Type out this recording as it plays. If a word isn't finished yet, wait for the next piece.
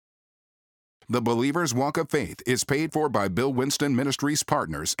The Believer's Walk of Faith is paid for by Bill Winston Ministries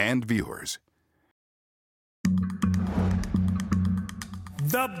partners and viewers.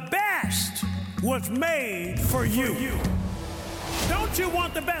 The best was made for you. Don't you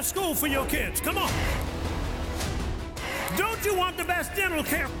want the best school for your kids? Come on. Don't you want the best dental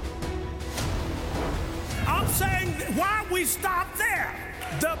care? I'm saying, why we stop there?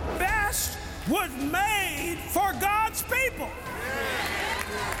 The best was made for God's people.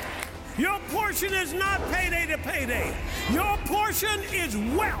 Your portion is not payday to payday. Your portion is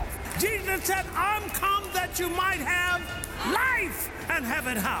wealth. Jesus said, I'm come that you might have life and have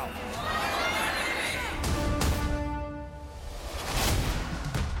it how?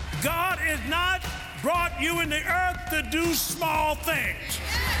 God has not brought you in the earth to do small things.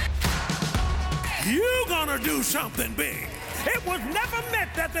 You're gonna do something big. It was never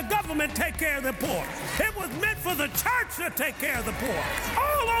meant that the government take care of the poor. It was meant for the church to take care of the poor.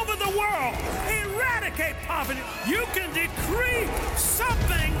 All over the world, eradicate poverty. You can decree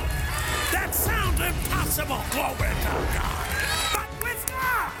something that sounds impossible. Glory to God. But with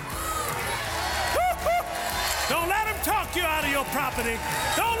God. Don't let them talk you out of your property.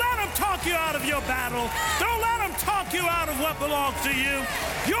 Don't let them talk you out of your battle. Don't let them talk you out of what belongs to you.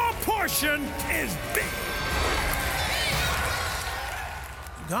 Your portion is big.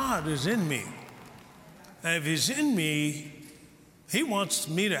 God is in me. And if he's in me, he wants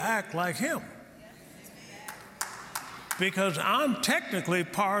me to act like him. Because I'm technically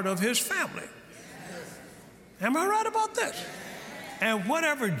part of his family. Am I right about this? And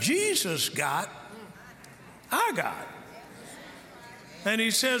whatever Jesus got, I got. And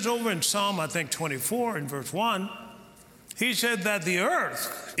he says over in Psalm, I think 24 in verse 1, he said that the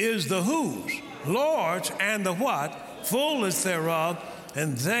earth is the whose? Lord's, and the what? Fullness thereof,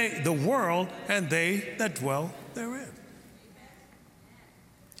 and they, the world, and they that dwell therein.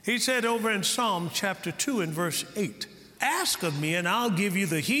 He said over in Psalm chapter 2 in verse 8, ask of me, and I'll give you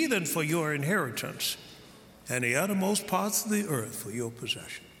the heathen for your inheritance, and the uttermost parts of the earth for your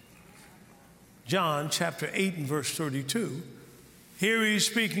possession. John chapter 8 and verse 32, here he's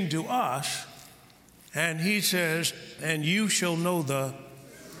speaking to us, and he says, and you shall know the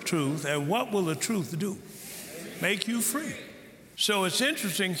truth. And what will the truth do? Make you free. So it's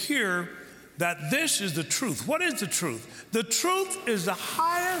interesting here that this is the truth. What is the truth? The truth is the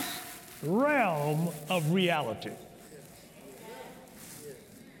highest realm of reality.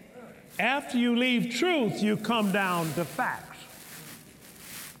 After you leave truth, you come down to facts.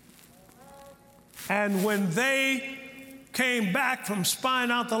 And when they came back from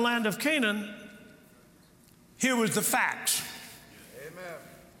spying out the land of Canaan, here was the facts. Amen.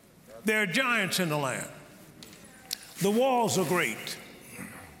 There are giants in the land. The walls are great.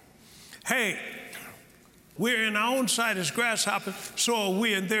 Hey, we're in our own sight as grasshoppers, so are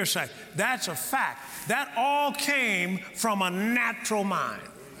we in their sight. That's a fact. That all came from a natural mind.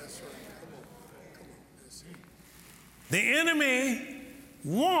 The enemy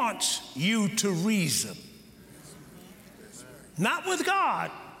wants you to reason. Not with God,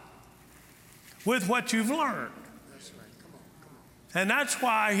 with what you've learned. And that's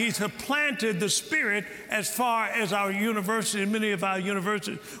why he's supplanted the spirit as far as our university, many of our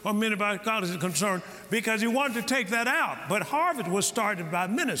universities, or many of our colleges are concerned, because he wanted to take that out. But Harvard was started by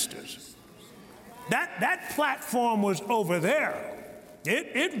ministers. That platform was over there.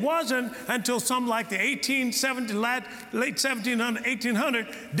 It wasn't until something like the 1870, late 1700, 1800,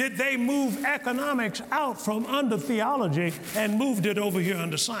 did they move economics out from under theology and moved it over here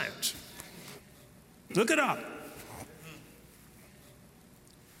under science. Look it up.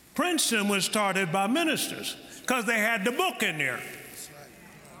 Princeton was started by ministers because they had the book in there. That's right.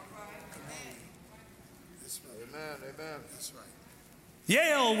 That's right. Amen, amen. That's right.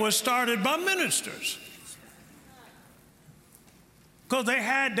 Yale was started by ministers because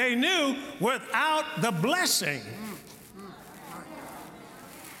they knew without the blessing.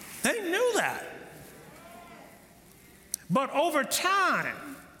 They knew that. But over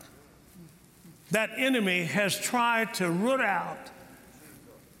time, that enemy has tried to root out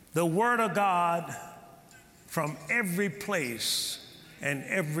the Word of God from every place and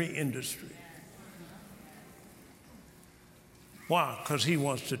every industry. Why? Because he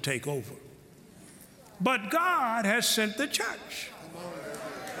wants to take over. But God has sent the church.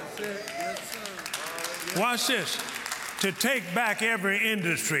 Watch this. To take back every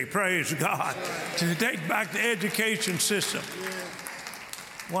industry, praise God. To take back the education system.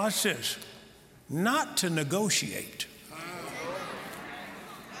 Watch this. Not to negotiate.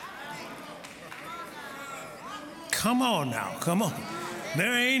 Come on now, come on.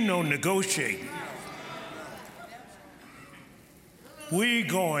 There ain't no negotiating. we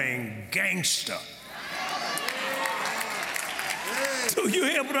going gangster. Do you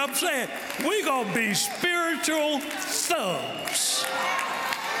hear what I'm saying? We gonna be spiritual thugs.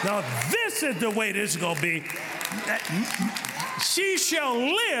 Now this is the way this is gonna be. She shall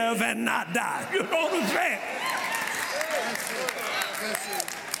live and not die. You know what I'm saying?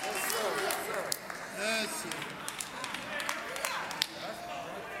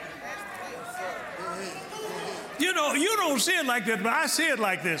 You know, you don't see it like this, but I see it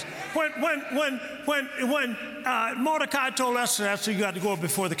like this. When Mordecai told Esther, you got to go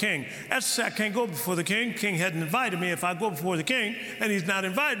before the king. Esther said, I can't go before the king. King hadn't invited me. If I go before the king and he's not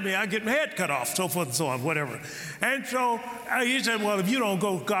invited me, I get my head cut off, so forth and so on, whatever. And so he said, well, if you don't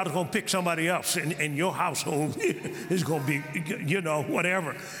go, God is going to pick somebody else in your household. It's going to be, you know,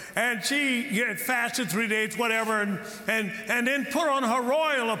 whatever. And she fasted 3 days, whatever, and then put on her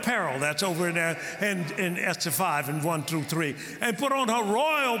royal apparel. That's over in there in Esther 5 and 1 through 3. And put on her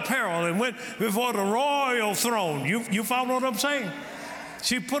royal apparel and went before the royal throne. You follow what I'm saying?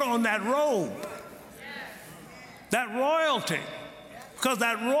 She put on that robe, that royalty, because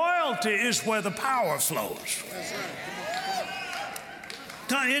that royalty is where the power flows.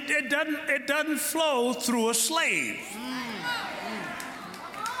 It doesn't flow through a slave.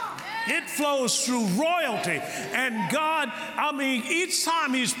 It flows through royalty. And God, I mean, each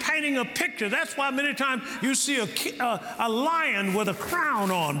time he's painting a picture, that's why many times you see a lion with a crown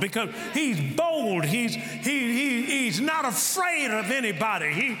on, because he's bold. He's not afraid of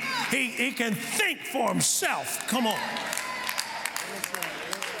anybody. He can think for himself. Come on.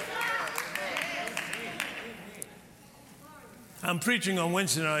 I'm preaching on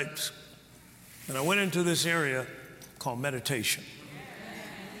Wednesday nights, and I went into this area called meditation.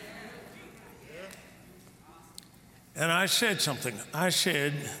 And I said something. I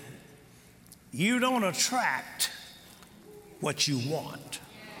said, you don't attract what you want.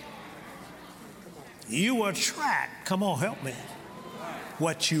 You attract, come on, help me,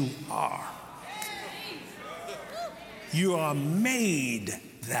 what you are. You are made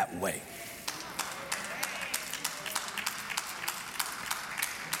that way.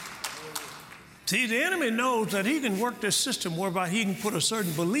 See, the enemy knows that he can work this system whereby he can put a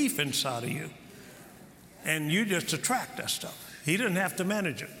certain belief inside of you, and you just attract that stuff. He doesn't have to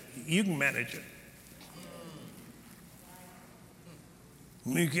manage it. You can manage it.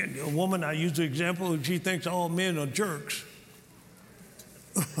 You get a woman, I use the example, if she thinks all men are jerks,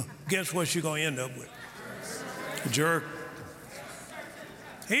 guess what she's going to end up with? A jerk.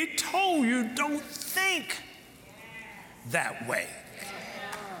 He told you don't think that way.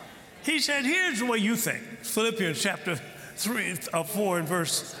 He said, here's the way you think. Philippians chapter 4 and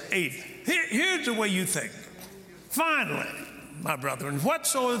verse 8. Here's the way you think. Finally, my brethren,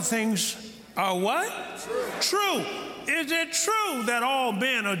 whatsoever things are what? True. Is it true that all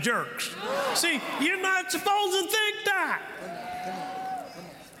men are jerks? See, you're not supposed to think that.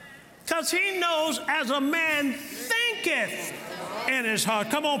 Because he knows as a man thinketh in his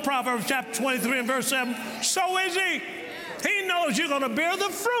heart. Come on, Proverbs chapter 23 and verse 7. So is he. He knows you're going to bear the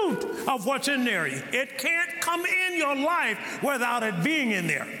fruit of what's in there. It can't come in your life without it being in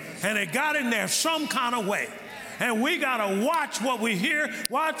there. And it got in there some kind of way. And we got to watch what we hear,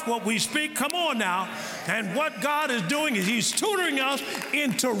 watch what we speak. Come on now. And what God is doing is he's tutoring us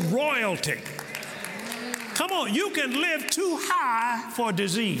into royalty. Come on, you can live too high for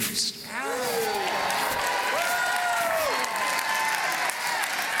disease.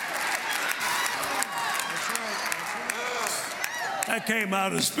 That came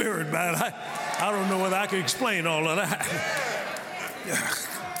out of the spirit, man. I don't know whether I can explain all of that.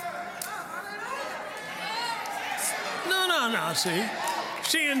 No,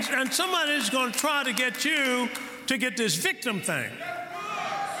 see, and somebody's going to try to get you to get this victim thing.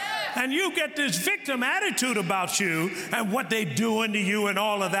 And you get this victim attitude about you and what they doing to you and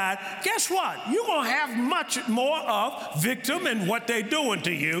all of that. Guess what? You're going to have much more of victim and what they doing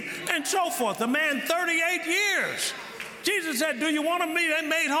to you and so forth. The man, 38 years. Jesus said, do you want to be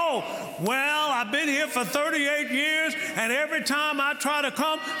made whole? Well, I've been here for 38 years, and every time I try to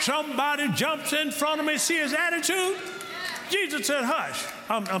come, somebody jumps in front of me. See his attitude? Jesus said, hush.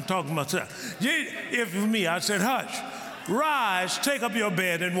 I'm talking myself. If it was me, I said, hush. Rise, take up your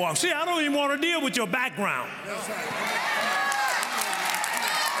bed, and walk. See, I don't even want to deal with your background. That's right.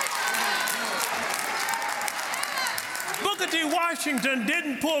 Booker T. Washington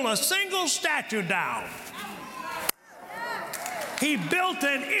didn't pull a single statue down. He built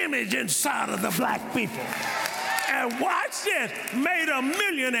an image inside of the black people. And watch this, made them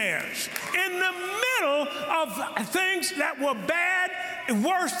millionaires in the middle of things that were bad and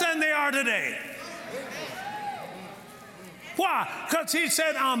worse than they are today. Why? Because he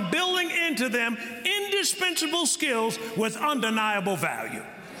said, I'm building into them indispensable skills with undeniable value.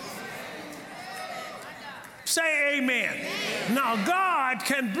 Say amen. Now, God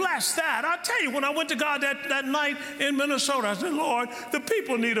can bless that. I tell you, when I went to God that night in Minnesota, I said, Lord, the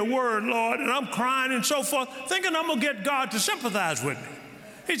people need a word, Lord. And I'm crying and so forth, thinking I'm going to get God to sympathize with me.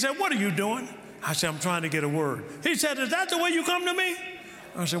 He said, what are you doing? I said, I'm trying to get a word. He said, is that the way you come to me?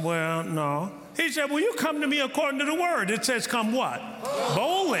 I said, well, no. He said, well, you come to me according to the word. It says, come what?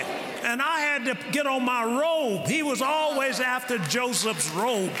 Boldly. And I had to get on my robe. He was always after Joseph's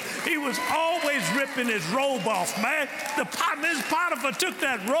robe. He was always ripping his robe off, man. Mrs. Potiphar took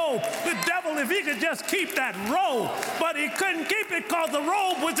that robe. The devil, if he could just keep that robe, but he couldn't keep it because the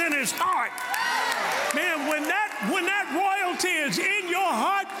robe was in his heart. Man, when that royalty is in your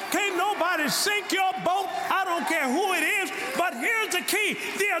heart, can't nobody sink your boat. I don't care who it is, but here's the key.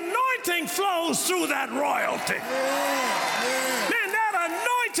 The anointing flows through that royalty. Man, that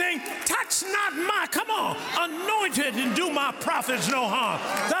anointing, touch not my, come on, anointed and do my prophets no harm.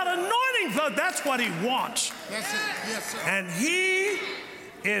 That anointing flow, that's what he wants. That's it. Yes, sir. And he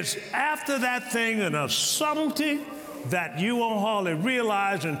is after that thing in a subtlety that you won't hardly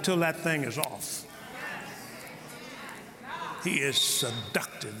realize until that thing is off. He is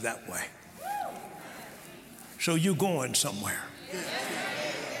seductive that way. So you're going somewhere.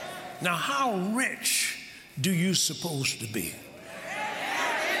 Now, how rich do you supposed to be?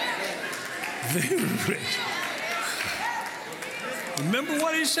 Very rich. Remember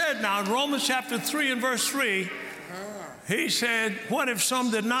what he said now in Romans chapter 3 and verse 3. He said, what if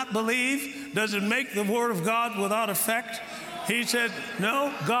some did not believe? Does it make the word of God without effect? He said,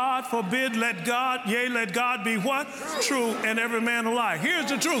 no, God forbid, let God be what? True, and every man a lie. Here's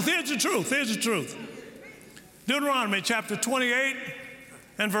the truth, here's the truth, here's the truth. Deuteronomy chapter 28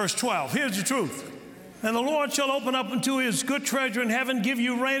 and verse 12. Here's the truth. And the Lord shall open up unto his good treasure in heaven, give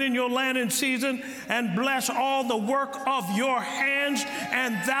you rain in your land in season, and bless all the work of your hands,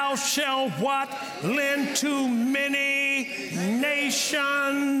 and thou shalt what? Lend to many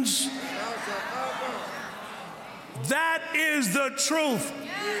nations. That is the truth.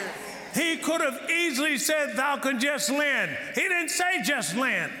 He could have easily said, thou can just lend. He didn't say just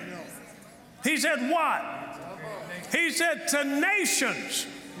lend. He said what? He said to nations.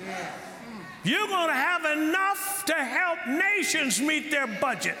 You're going to have enough to help nations meet their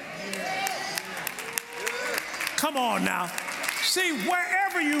budget. Come on now. See,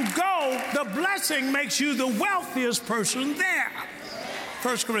 wherever you go, the blessing makes you the wealthiest person there.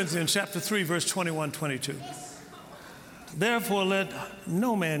 1 Corinthians chapter 3, verse 21, 22. Therefore, let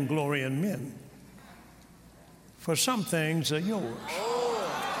no man glory in men, for some things are yours.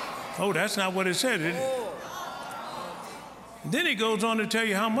 Oh, that's not what it said, is it? Then he goes on to tell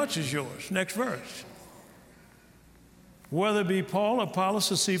you how much is yours. Next verse. Whether it be Paul,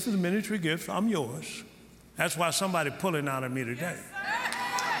 Apollos, or Cephas, the ministry gifts, I'm yours. That's why somebody pulling out of me today.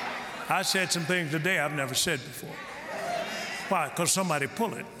 I said some things today I've never said before. Why? Because somebody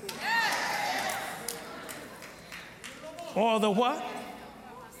pull it. Or the what?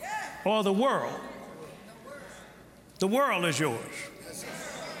 Or the world. The world is yours.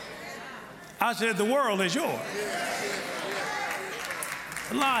 I said the world is yours.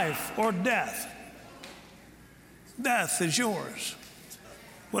 Life or death. Death is yours.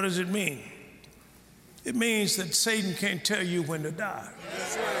 What does it mean? It means that Satan can't tell you when to die.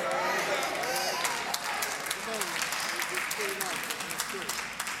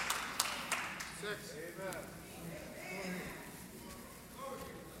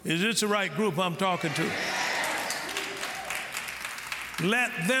 Is this the right group I'm talking to?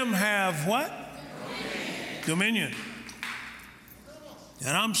 Let them have what? Dominion.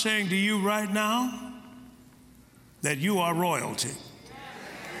 And I'm saying to you right now that you are royalty.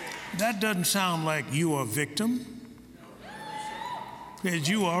 That doesn't sound like you are a victim, because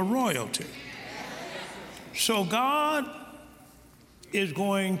you are royalty. So God is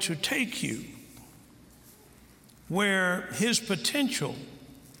going to take you where his potential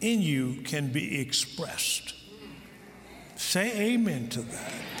in you can be expressed. Say amen to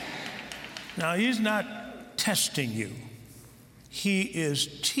that. Now, he's not testing you. He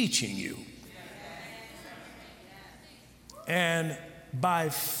is teaching you. And by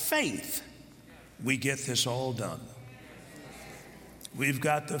faith, we get this all done. We've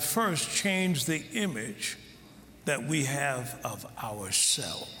got to first change the image that we have of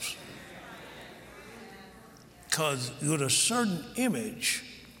ourselves. Because with a certain image,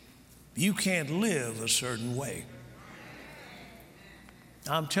 you can't live a certain way.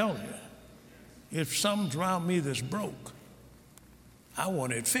 I'm telling you, if something's around me that's broke, I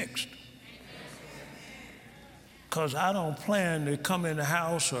want it fixed. because I don't plan to come in the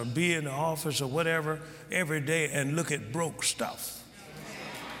house or be in the office or whatever every day and look at broke stuff.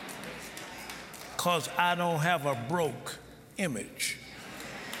 Because I don't have a broke image.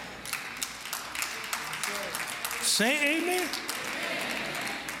 Say amen.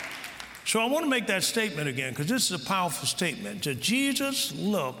 So I want to make that statement again, because this is a powerful statement. That Jesus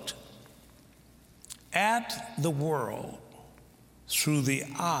looked at the world through the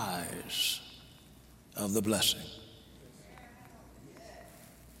eyes of the blessing.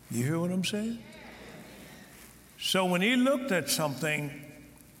 You hear what I'm saying? So when he looked at something,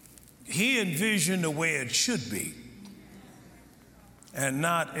 he envisioned the way it should be and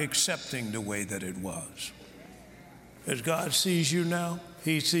not accepting the way that it was. As God sees you now,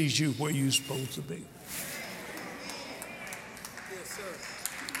 he sees you where you're supposed to be. Yes, sir.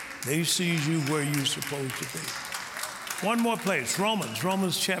 He sees you where you're supposed to be. One more place,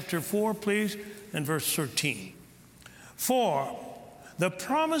 Romans chapter 4, please, and verse 13. For the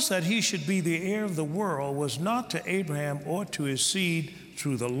promise that he should be the heir of the world was not to Abraham or to his seed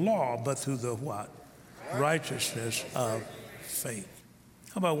through the law, but through the what? Righteousness of faith.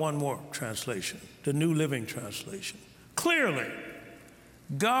 How about one more translation, the New Living Translation? Clearly,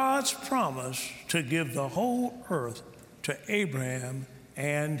 God's promise to give the whole earth to Abraham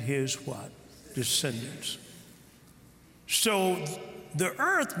and his what? Descendants. So the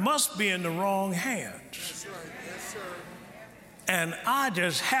earth must be in the wrong hands. That's right. Yes, sir. And I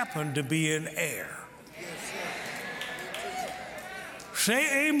just happen to be an heir. Yes, sir.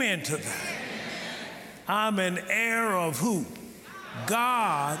 Say amen to that. I'm an heir of who?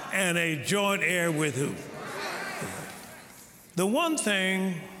 God, and a joint heir with who? The one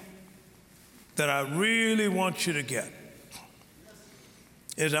thing that I really want you to get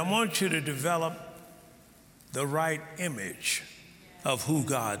is I want you to develop the right image of who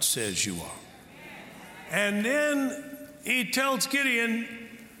God says you are. And then he tells Gideon,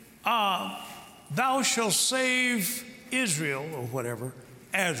 thou shalt save Israel, or whatever,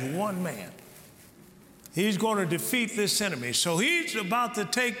 as one man. He's going to defeat this enemy. So he's about to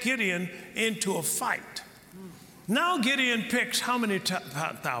take Gideon into a fight. Now Gideon picks how many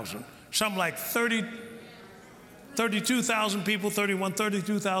thousand? Something like 32,000 people,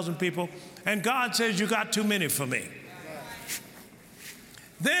 32,000 people. And God says, you got too many for me.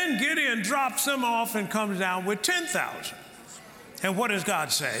 Then Gideon drops them off and comes down with 10,000. And what does God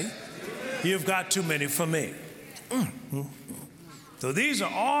say? You've got too many for me. So these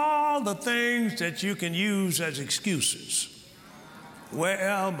are all the things that you can use as excuses.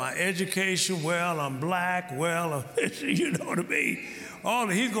 Well, my education, well, I'm black, well, you know what I mean?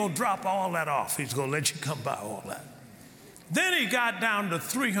 He's going to drop all that off. He's going to let you come by all that. Then he got down to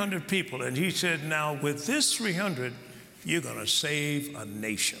 300 people, and he said, now with this 300, you're going to save a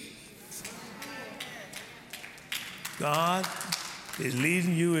nation. God is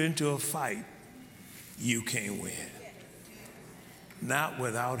leading you into a fight you can't win. Not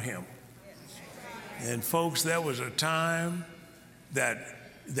without him. And folks, there was a time that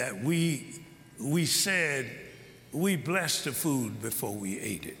we said we blessed the food before we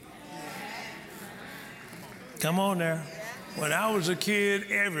ate it. Come on there. When I was a kid,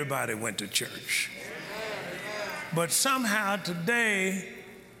 everybody went to church. But somehow today,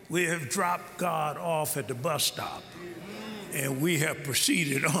 we have dropped God off at the bus stop, and we have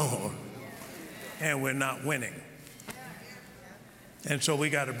proceeded on, and we're not winning. And so we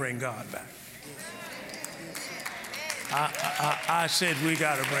got to bring God back. I said we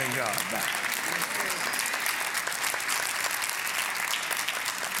got to bring God back.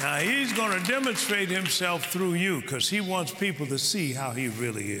 Now, he's going to demonstrate himself through you because he wants people to see how he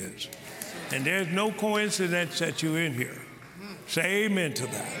really is. And there's no coincidence that you're in here. Say amen to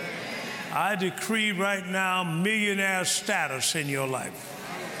that. I decree right now millionaire status in your life.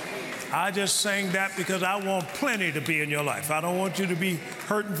 I just sang that because I want plenty to be in your life. I don't want you to be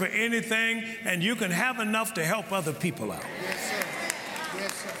hurting for anything, and you can have enough to help other people out. Yes, sir.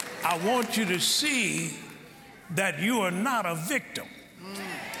 Yes, sir. I want you to see that you are not a victim.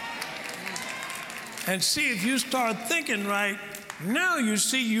 And see, if you start thinking right, now you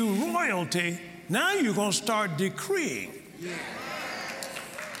see you royalty, now you're going to start decreeing. Yeah.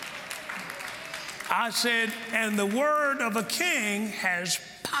 I said, and the word of a king has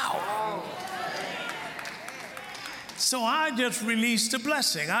power. So I just released a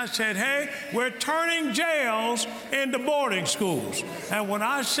blessing. I said, hey, we're turning jails into boarding schools. And when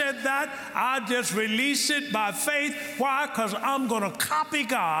I said that, I just released it by faith. Why? Because I'm going to copy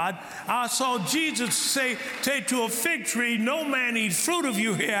God. I saw Jesus say to a fig tree, no man eat fruit of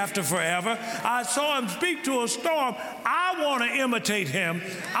you hereafter forever. I saw him speak to a storm. I want to imitate him.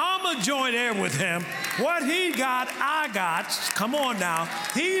 I'm I'm a joint heir with him. What he got, I got. Come on now.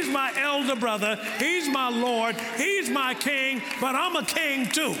 He's my elder brother. He's my Lord. He's my king, but I'm a king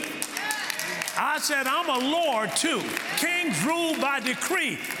too. I said, I'm a Lord too. Kings rule by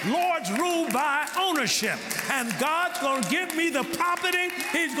decree. Lords rule by ownership. And God's going to give me the property.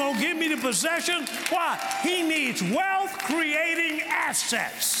 He's going to give me the possession. Why? He needs wealth creating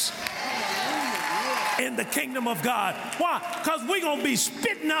assets in the kingdom of God. Why? Because we're going to be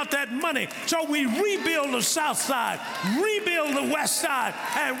spitting out that money. So we rebuild the south side, rebuild the west side,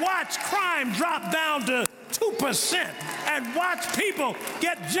 and watch crime drop down to 2% and watch people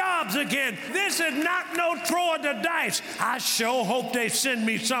get jobs again. This is not no throw of the dice. I sure hope they send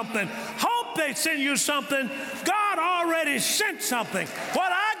me something. Hope they send you something. God already sent something.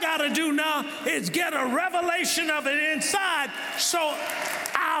 What I got to do now is get a revelation of it inside so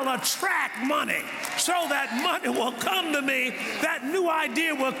I'll attract money, so that money will come to me, that new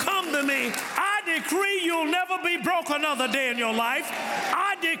idea will come to me. I decree you'll never be broke another day in your life.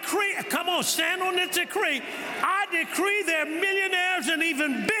 I decree, come on, stand on this decree. I decree there are millionaires and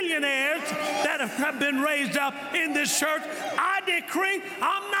even billionaires that have been raised up in this church. I decree,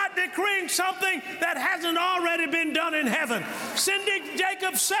 I'm not decreeing something that hasn't already been done in heaven. Cindy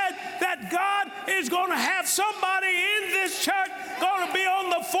Jacobs said that God is going to have somebody in this church going to be on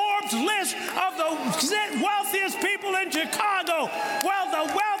the Forbes list of the wealthiest people in Chicago. Well,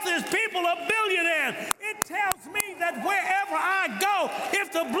 the wealthiest people are billionaires. It tells me that wherever I go,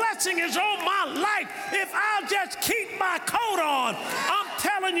 if the blessing is on my life, if I'll just keep my coat on, I'm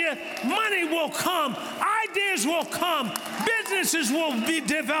telling you, money will come, ideas will come, businesses will be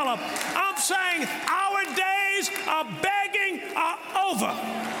developed. I'm saying our days of begging are over.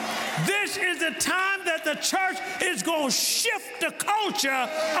 This is the time that the church is going to shift the culture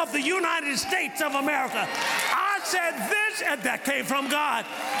of the United States of America. I said this, and that came from God.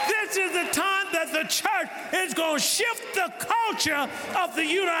 This is the time that the church is going to shift the culture of the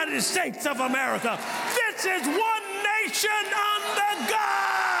United States of America. This is one nation under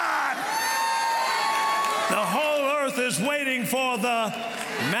God. The whole earth is waiting for the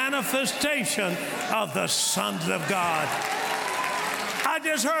manifestation of the sons of God. I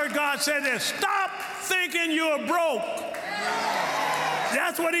just heard God say this. Stop thinking you're broke.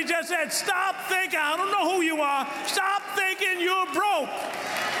 That's what he just said. Stop thinking. I don't know who you are. Stop thinking you're broke.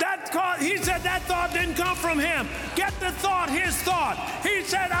 He said that thought didn't come from him. Get the thought, his thought. He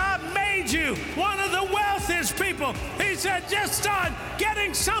said, I made you one of the wealthiest people. He said, just start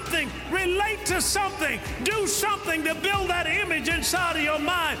getting something, relate to something, do something to build that image inside of your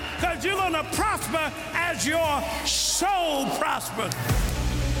mind, because you're going to prosper as your soul prospers.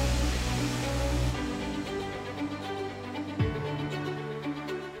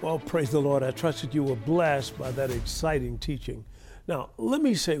 Well, praise the Lord. I trust that you were blessed by that exciting teaching. Now, let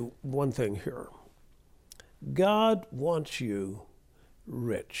me say one thing here. God wants you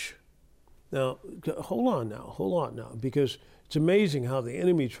rich. Now, hold on now, because it's amazing how the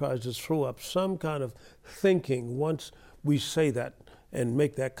enemy tries to throw up some kind of thinking once we say that and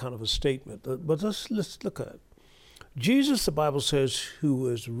make that kind of a statement. But let's look at it. Jesus, the Bible says, who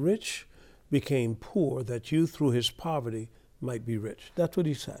was rich became poor, that you through his poverty might be rich. That's what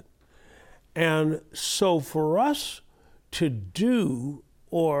he said. And so for us to do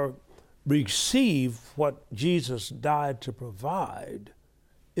or receive what Jesus died to provide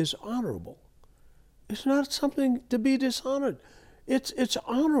is honorable. It's not something to be dishonored. It's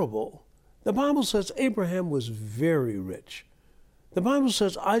honorable. The Bible says Abraham was very rich. The Bible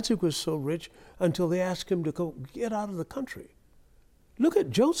says Isaac was so rich until they asked him to go get out of the country. Look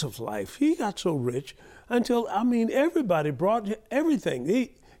at Joseph's life. He got so rich until, everybody brought everything.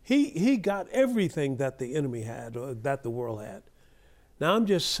 He got everything that the enemy had or that the world had. Now, I'm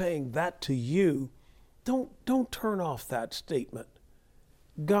just saying that to you. Don't turn off that statement.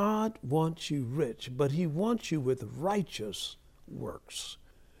 God wants you rich, but he wants you with righteous works.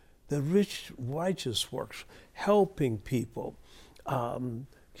 The rich, righteous works, helping people,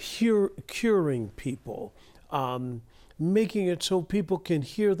 curing people, making it so people can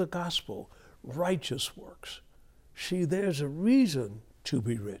hear the gospel, righteous works. See, there's a reason to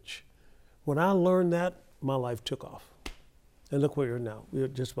be rich. When I learned that, my life took off. And look where you're now. We're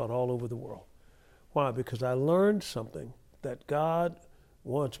just about all over the world. Why? Because I learned something, that God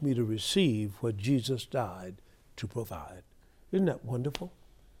wants me to receive what Jesus died to provide. Isn't that wonderful?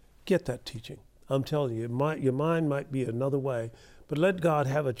 Get that teaching. I'm telling you, your mind might be another way, but let God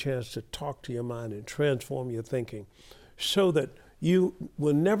have a chance to talk to your mind and transform your thinking so that you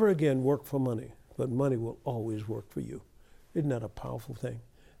will never again work for money, but money will always work for you. Isn't that a powerful thing?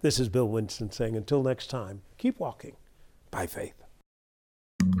 This is Bill Winston saying, until next time, keep walking by faith.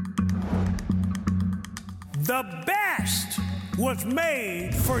 The best was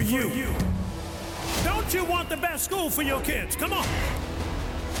made for you. Don't you want the best school for your kids? Come on.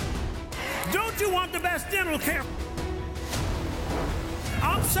 Don't you want the best dental care?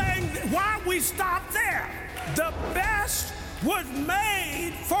 I'm saying, why we stop there? The best was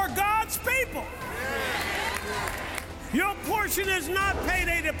made for God's people. Your portion is not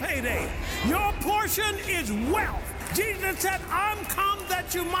payday to payday. Your portion is wealth. Jesus said, I'm come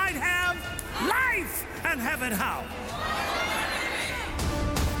that you might have life and have it how?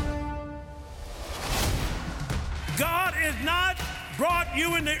 God is not brought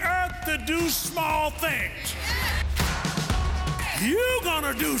you in the earth to do small things. You're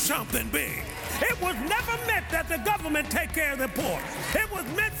gonna do something big. It was never meant that the government take care of the poor. It was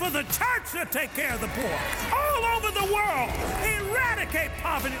meant for the church to take care of the poor. All over the world, eradicate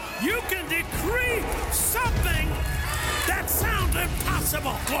poverty. You can decree something that sounds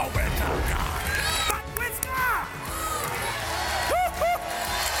impossible. Glory to God. But with God.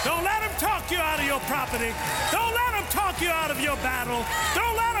 Don't let them talk you out of your property. Don't let them talk you out of your battle.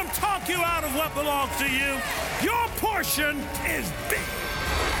 Don't let them talk you out of what belongs to you. Your portion is big.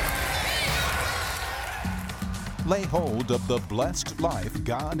 Lay hold of the blessed life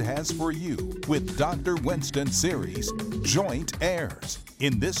God has for you with Dr. Winston's series, Joint Heirs.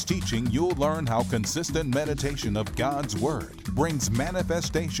 In this teaching, you'll learn how consistent meditation of God's Word brings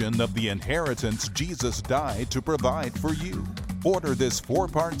manifestation of the inheritance Jesus died to provide for you. Order this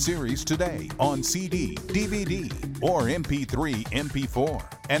 4-part series today on CD, DVD, or MP3, MP4,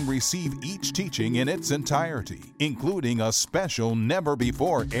 and receive each teaching in its entirety, including a special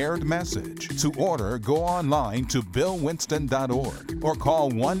never-before-aired message. To order, go online to BillWinston.org or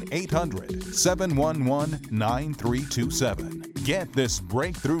call 1-800-711-9327. Get this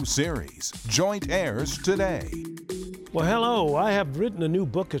breakthrough series, Joint Heirs, today. Well, hello. I have written a new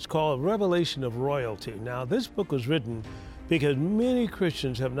book. It's called Revelation of Royalty. Now, this book was written because many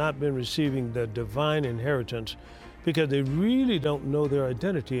Christians have not been receiving the divine inheritance because they really don't know their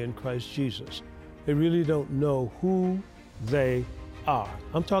identity in Christ Jesus. They really don't know who they are.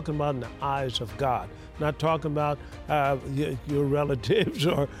 I'm talking about in the eyes of God, not talking about your relatives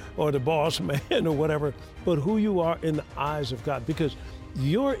or the boss man or whatever, but who you are in the eyes of God, because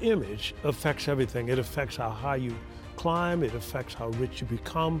your image affects everything. It affects how high you climb, it affects how rich you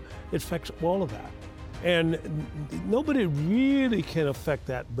become, it affects all of that. And nobody really can affect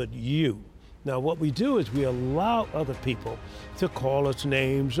that but you. Now, what we do is we allow other people to call us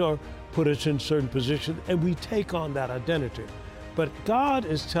names or put us in certain positions, and we take on that identity. But God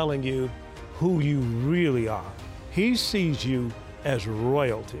is telling you who you really are. He sees you as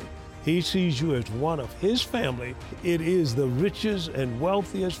royalty. He sees you as one of His family. It is the richest and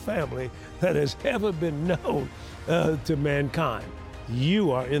wealthiest family that has ever been known to mankind. You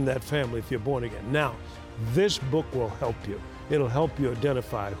are in that family if you're born again. Now, this book will help you. It'll help you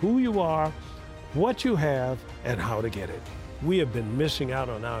identify who you are, what you have, and how to get it. We have been missing out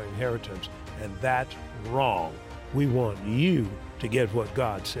on our inheritance, and that's wrong. We want you to get what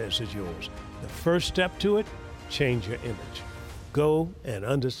God says is yours. The first step to it, change your image. Go and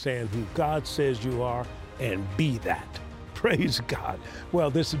understand who God says you are and be that. Praise God. Well,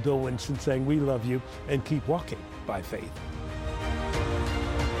 this is Bill Winston saying we love you and keep walking by faith.